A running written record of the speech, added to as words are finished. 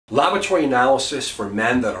Laboratory analysis for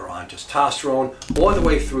men that are on testosterone all the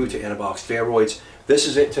way through to anabolic steroids. This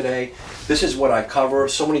is it today. This is what I cover.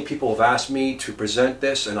 So many people have asked me to present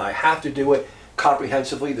this, and I have to do it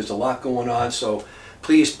comprehensively. There's a lot going on, so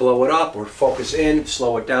please blow it up or focus in,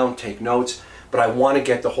 slow it down, take notes. But I want to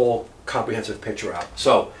get the whole comprehensive picture out.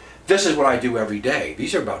 So this is what I do every day.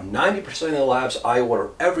 These are about 90% of the labs I order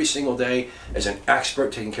every single day as an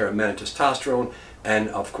expert taking care of men and testosterone, and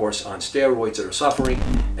of course on steroids that are suffering.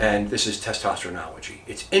 And this is testosteronology.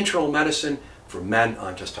 It's internal medicine for men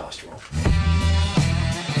on testosterone.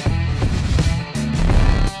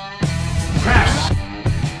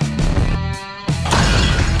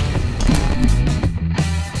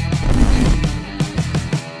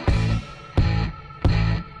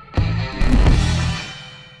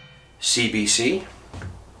 CBC,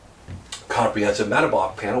 comprehensive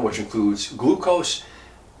metabolic panel, which includes glucose,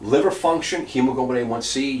 liver function, hemoglobin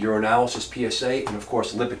A1C, urinalysis, PSA, and of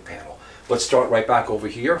course lipid panel. Let's start right back over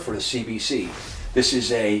here for the CBC. This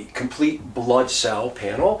is a complete blood cell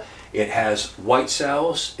panel. It has white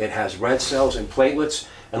cells, it has red cells and platelets.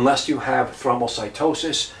 Unless you have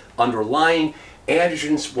thrombocytosis underlying,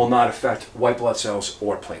 androgens will not affect white blood cells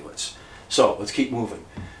or platelets. So let's keep moving.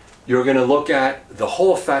 You're going to look at the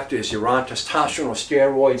whole effect is you're on testosterone or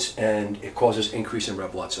steroids and it causes increase in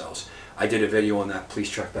red blood cells. I did a video on that.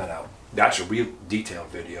 Please check that out. That's a real detailed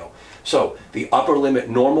video. So the upper limit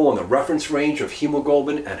normal and the reference range of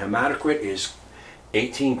hemoglobin and hematocrit is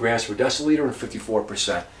 18 grams per deciliter and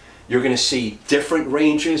 54%. You're going to see different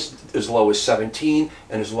ranges as low as 17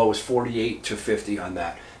 and as low as 48 to 50 on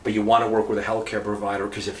that. But you want to work with a healthcare provider,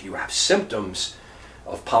 because if you have symptoms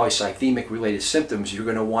of polycythemic related symptoms, you're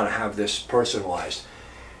going to want to have this personalized.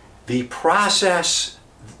 The process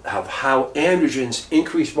of how androgens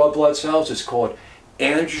increase red blood cells is called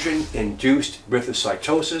androgen-induced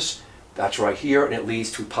erythrocytosis. That's right here, and it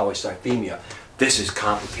leads to polycythemia. This is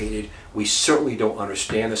complicated. We certainly don't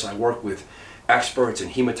understand this. I work with experts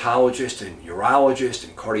and hematologists and urologists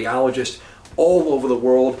and cardiologists all over the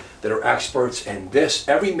world that are experts, and this,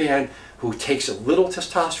 every man who takes a little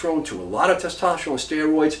testosterone to a lot of testosterone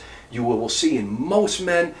steroids, you will see in most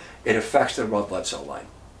men it affects their red blood cell line.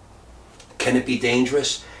 Can it be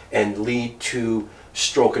dangerous and lead to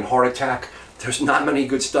stroke and heart attack? There's not many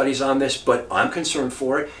good studies on this, but I'm concerned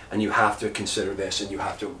for it, and you have to consider this, and you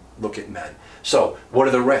have to look at men. So what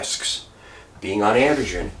are the risks? Being on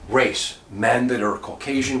androgen, race, men that are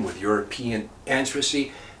Caucasian with European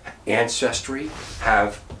ancestry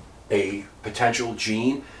have a potential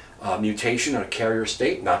gene mutation in a carrier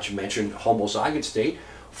state, not to mention homozygote state,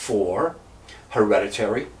 for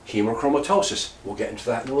hereditary hemochromatosis. We'll get into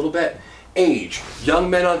that in a little bit. Age, young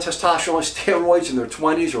men on testosterone steroids in their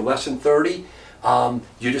 20s or less than 30,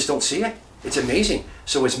 you just don't see it. It's amazing.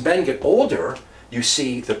 So as men get older, you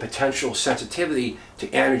see the potential sensitivity to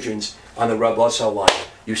androgens on the red blood cell line.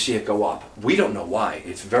 You see it go up. We don't know why.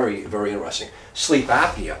 It's very, very interesting. Sleep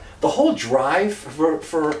apnea. The whole drive for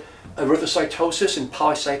erythrocytosis and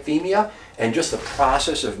polycythemia, and just the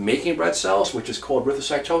process of making red cells, which is called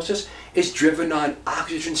erythrocytosis, is driven on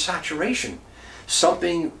oxygen saturation.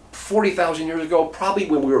 Something 40,000 years ago, probably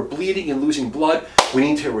when we were bleeding and losing blood, we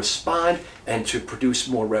need to respond and to produce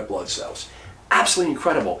more red blood cells. Absolutely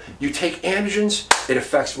incredible. You take androgens, it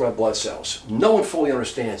affects red blood cells. No one fully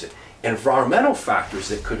understands it. Environmental factors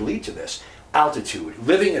that could lead to this. Altitude,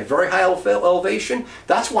 living at very high elevation,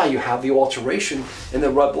 that's why you have the alteration in the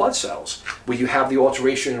red blood cells, where you have the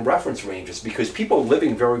alteration in reference ranges, because people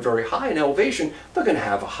living very, very high in elevation, they're going to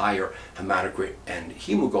have a higher hematocrit and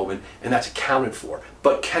hemoglobin, and that's accounted for.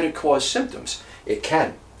 But can it cause symptoms? It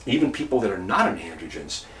can. Even people that are not on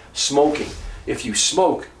androgens. Smoking. If you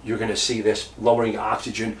smoke, you're going to see this lowering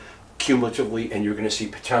oxygen cumulatively, and you're going to see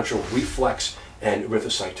potential reflux and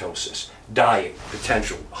erythrocytosis. Diet,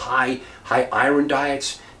 potential. High iron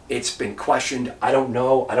diets, it's been questioned. I don't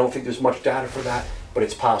know. I don't think there's much data for that, but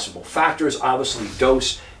it's possible. Factors, obviously,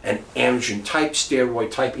 dose and androgen type, steroid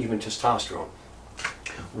type, even testosterone.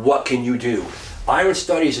 What can you do? Iron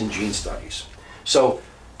studies and gene studies. So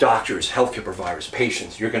doctors, healthcare providers,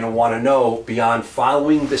 patients, you're going to want to know, beyond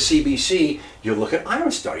following the CBC, you look at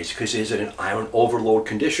iron studies, because is it an iron overload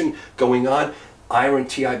condition going on? Iron,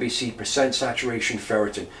 TIBC, percent saturation,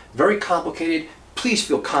 ferritin. Very complicated. Please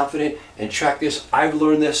feel confident and check this. I've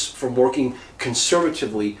learned this from working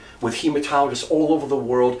conservatively with hematologists all over the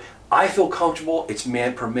world. I feel comfortable. It's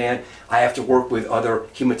man per man. I have to work with other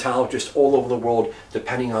hematologists all over the world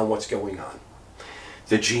depending on what's going on.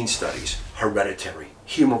 The gene studies, hereditary,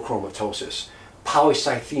 hemochromatosis,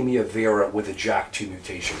 polycythemia vera with a JAK2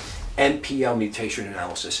 mutation, NPL mutation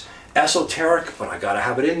analysis. Esoteric, but I gotta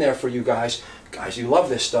have it in there for you guys. guys, you love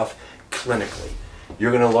this stuff, clinically.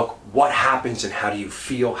 You're going to look what happens and how do you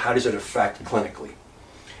feel, how does it affect clinically.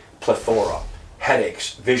 Plethora,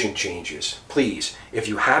 headaches, vision changes. Please, if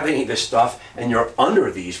you have any of this stuff and you're under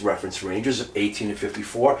these reference ranges of 18 to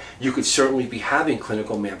 54, you could certainly be having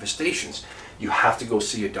clinical manifestations. You have to go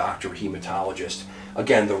see a doctor or hematologist.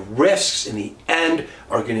 Again, the risks in the end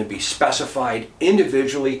are going to be specified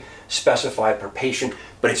individually, specified per patient,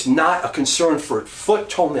 but it's not a concern for foot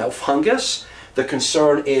toenail fungus. The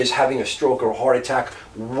concern is having a stroke or a heart attack,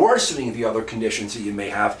 worsening the other conditions that you may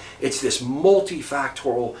have. It's this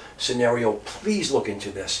multifactorial scenario. Please look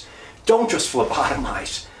into this. Don't just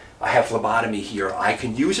phlebotomize. I have phlebotomy here. I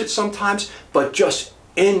can use it sometimes, but just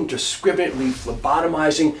indiscriminately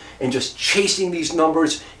phlebotomizing and just chasing these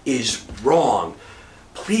numbers is wrong.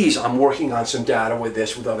 Please, I'm working on some data with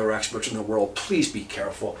this with other experts in the world. Please be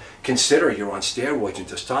careful. Consider you're on steroids and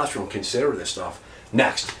testosterone. Consider this stuff.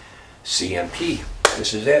 Next, CMP.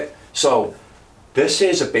 This is it. So this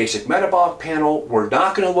is a basic metabolic panel. We're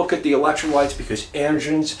not going to look at the electrolytes because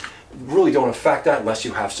androgens really don't affect that unless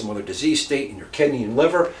you have some other disease state in your kidney and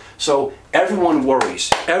liver. So everyone worries.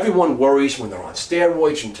 Everyone worries when they're on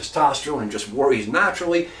steroids and testosterone and just worries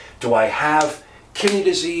naturally. Do I have kidney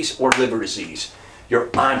disease or liver disease? You're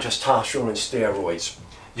on testosterone and steroids.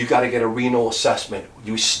 You got to get a renal assessment.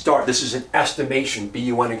 You start, this is an estimation,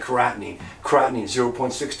 BUN and creatinine. Creatinine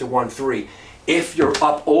 0.6 to 1.3. If you're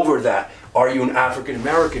up over that, are you an African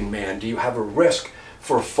American man? Do you have a risk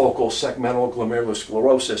for focal segmental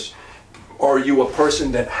glomerulosclerosis? Are you a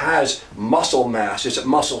person that has muscle mass? Is it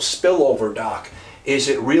muscle spillover, doc? Is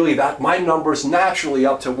it really that? My number's naturally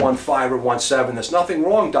up to 1.5 or 1.7. There's nothing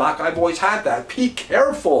wrong, doc. I've always had that. Be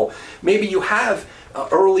careful. Maybe you have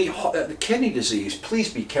early kidney disease.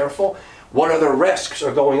 Please be careful. What other risks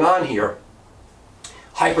are going on here?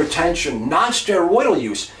 Hypertension, non-steroidal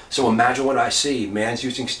use. So imagine what I see. Man's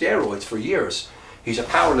using steroids for years. He's a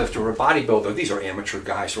powerlifter or a bodybuilder. These are amateur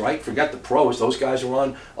guys, right? Forget the pros. Those guys are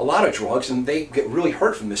on a lot of drugs and they get really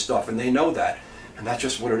hurt from this stuff and they know that. And that's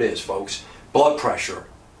just what it is, folks. Blood pressure.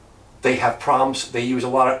 They have problems. They use a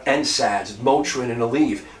lot of NSAIDs, Motrin and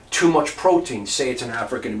Aleve. Too much protein. Say it's an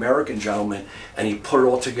African American gentleman and he put it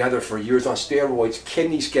all together for years on steroids.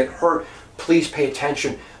 Kidneys get hurt. Please pay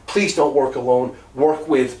attention. Please don't work alone. Work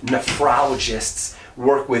with nephrologists.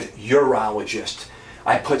 Work with urologists.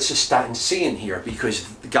 I put cystatin C in here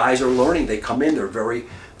because the guys are learning. They come in. They're very,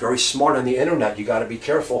 very smart on the internet. You got to be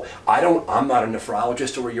careful. I'm not a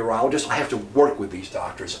nephrologist or a urologist. I have to work with these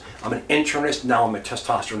doctors. I'm an internist. Now I'm a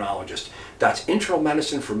testosteronologist. That's internal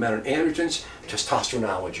medicine for men and androgens,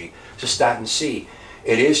 testosteronology, cystatin C.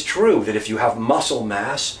 It is true that if you have muscle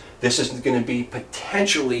mass, this is going to be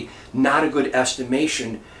potentially not a good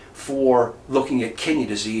estimation for looking at kidney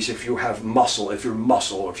disease if you have muscle, if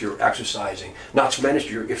you're exercising. Not to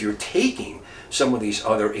mention if you're taking some of these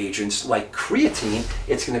other agents like creatine,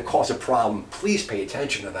 it's going to cause a problem. Please pay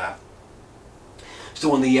attention to that.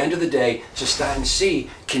 So in the end of the day, cystatin C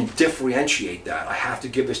can differentiate that. I have to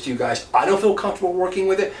give this to you guys. I don't feel comfortable working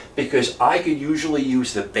with it because I could usually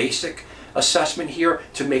use the basic assessment here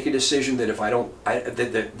to make a decision that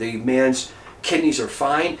if the man's kidneys are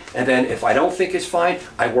fine, and then if I don't think it's fine,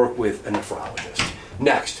 I work with a nephrologist.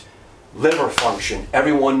 Next, liver function.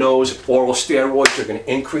 Everyone knows oral steroids are going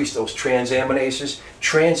to increase those transaminases.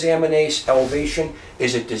 Transaminase elevation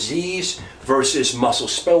is a disease versus muscle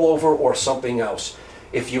spillover or something else.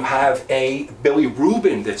 If you have a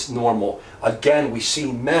bilirubin that's normal, again, we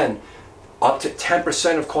see men, up to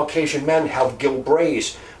 10% of Caucasian men have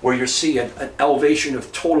Gilbray's, where you see an elevation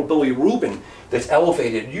of total bilirubin that's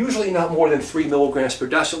elevated, usually not more than 3 milligrams per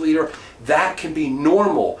deciliter. That can be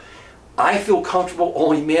normal. I feel comfortable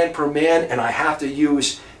only man per man, and I have to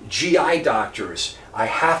use GI doctors. I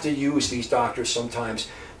have to use these doctors sometimes.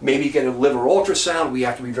 Maybe get a liver ultrasound. We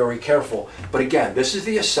have to be very careful. But again, this is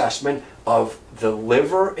the assessment of the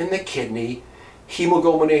liver and the kidney,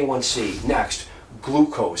 hemoglobin A1C. Next,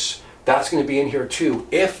 glucose. That's going to be in here too.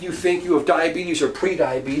 If you think you have diabetes or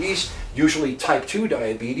pre-diabetes, usually type 2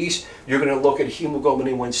 diabetes, you're going to look at hemoglobin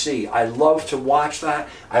A1C. I love to watch that.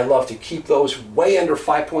 I love to keep those way under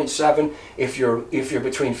 5.7. If you're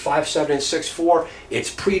between 5.7 and 6.4,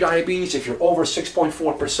 it's pre-diabetes. If you're over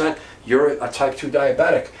 6.4%, you're a type 2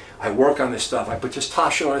 diabetic. I work on this stuff. I put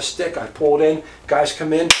testosterone on a stick. I pull it in. Guys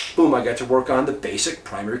come in. Boom, I get to work on the basic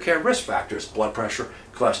primary care risk factors: blood pressure,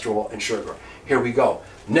 cholesterol, and sugar. Here we go.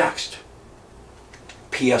 Next,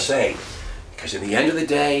 PSA. Because in the end of the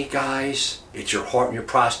day, guys, it's your heart and your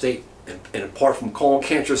prostate. And apart from colon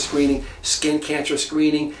cancer screening, skin cancer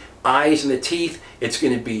screening, eyes and the teeth, it's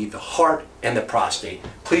going to be the heart and the prostate.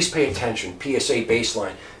 Please pay attention. PSA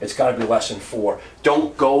baseline, it's got to be less than 4.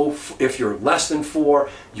 Don't go, if you're less than 4,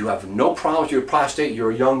 you have no problems with your prostate,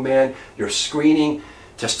 you're a young man, you're screening.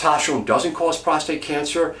 Testosterone doesn't cause prostate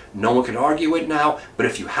cancer. No one can argue it now, but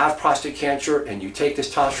if you have prostate cancer and you take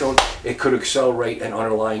testosterone, it could accelerate an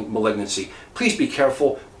underlying malignancy. Please be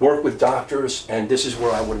careful, work with doctors, and this is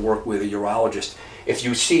where I would work with a urologist. If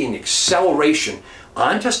you see an acceleration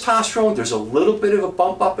on testosterone, there's a little bit of a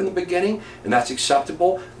bump up in the beginning, and that's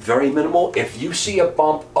acceptable, very minimal. If you see a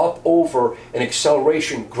bump up over an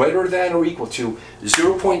acceleration greater than or equal to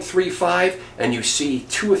 0.35, and you see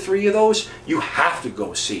 2 or 3 of those, you have to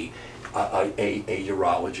go see a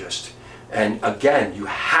urologist. And again, you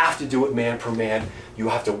have to do it man per man. You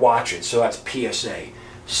have to watch it. So that's PSA,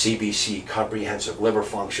 CBC, comprehensive liver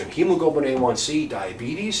function, hemoglobin A1C,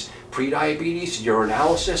 diabetes, prediabetes,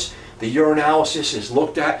 urinalysis. The urinalysis is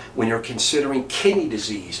looked at when you're considering kidney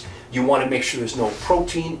disease. You want to make sure there's no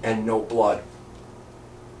protein and no blood.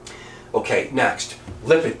 Okay, next,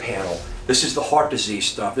 lipid panel. This is the heart disease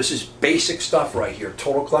stuff. This is basic stuff right here.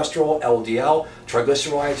 Total cholesterol, LDL,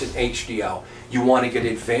 triglycerides, and HDL. You want to get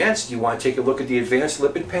advanced, you want to take a look at the advanced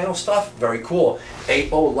lipid panel stuff, very cool.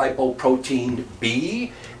 Apolipoprotein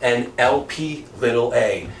B and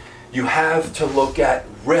Lp(a). You have to look at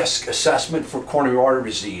risk assessment for coronary artery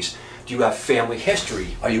disease. Do you have family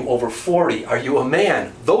history? Are you over 40? Are you a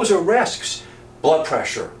man? Those are risks. Blood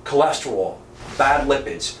pressure, cholesterol, bad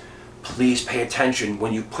lipids. Please pay attention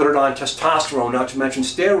when you put it on testosterone, not to mention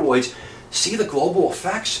steroids. See the global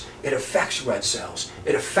effects? It affects red cells.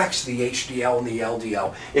 It affects the HDL and the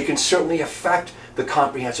LDL. It can certainly affect the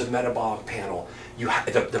comprehensive metabolic panel.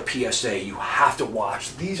 The PSA, you have to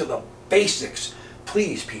watch. These are the basics.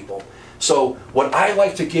 Please, people. So what I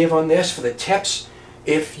like to give on this for the tips,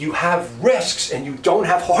 if you have risks and you don't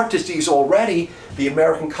have heart disease already, the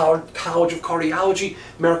American College of Cardiology,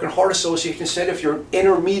 American Heart Association said if you're an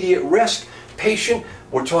intermediate risk patient,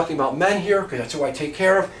 we're talking about men here because that's who I take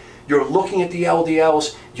care of, you're looking at the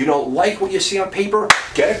LDLs, you don't like what you see on paper,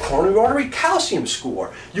 get a coronary artery calcium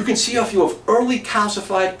score. You can see if you have early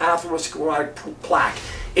calcified atherosclerotic plaque.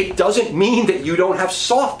 It doesn't mean that you don't have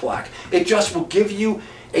soft plaque. It just will give you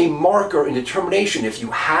a marker and determination. If you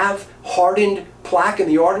have hardened plaque in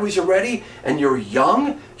the arteries already and you're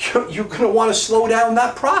young, you're going to want to slow down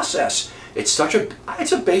that process. It's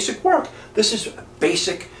a basic work. This is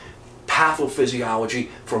basic pathophysiology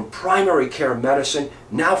from primary care medicine,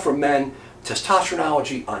 now for men,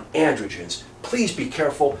 testosteronology on androgens. Please be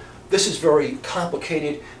careful. This is very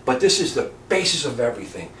complicated, but this is the basis of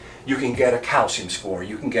everything. You can get a calcium score,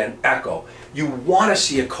 you can get an echo. You want to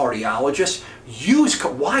see a cardiologist.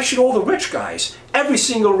 Why should all the rich guys, every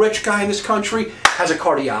single rich guy in this country has a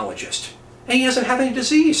cardiologist, and he doesn't have any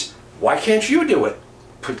disease? Why can't you do it?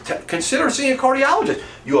 Consider seeing a cardiologist.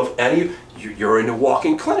 You're in a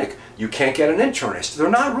walk-in clinic. You can't get an internist. They're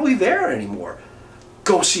not really there anymore.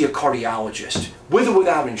 Go see a cardiologist, with or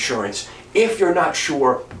without insurance, if you're not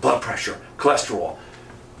sure, blood pressure, cholesterol,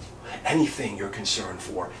 anything you're concerned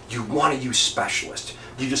for. You want to use specialists.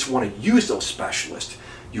 You just want to use those specialists.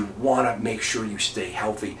 You want to make sure you stay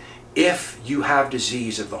healthy. If you have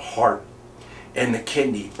disease of the heart and the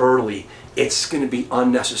kidney early, it's going to be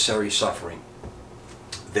unnecessary suffering.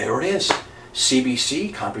 There it is.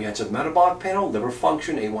 CBC, comprehensive metabolic panel, liver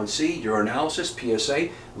function, A1C, urinalysis, PSA,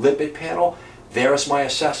 lipid panel. There's my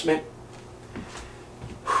assessment.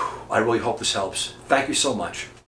 I really hope this helps. Thank you so much.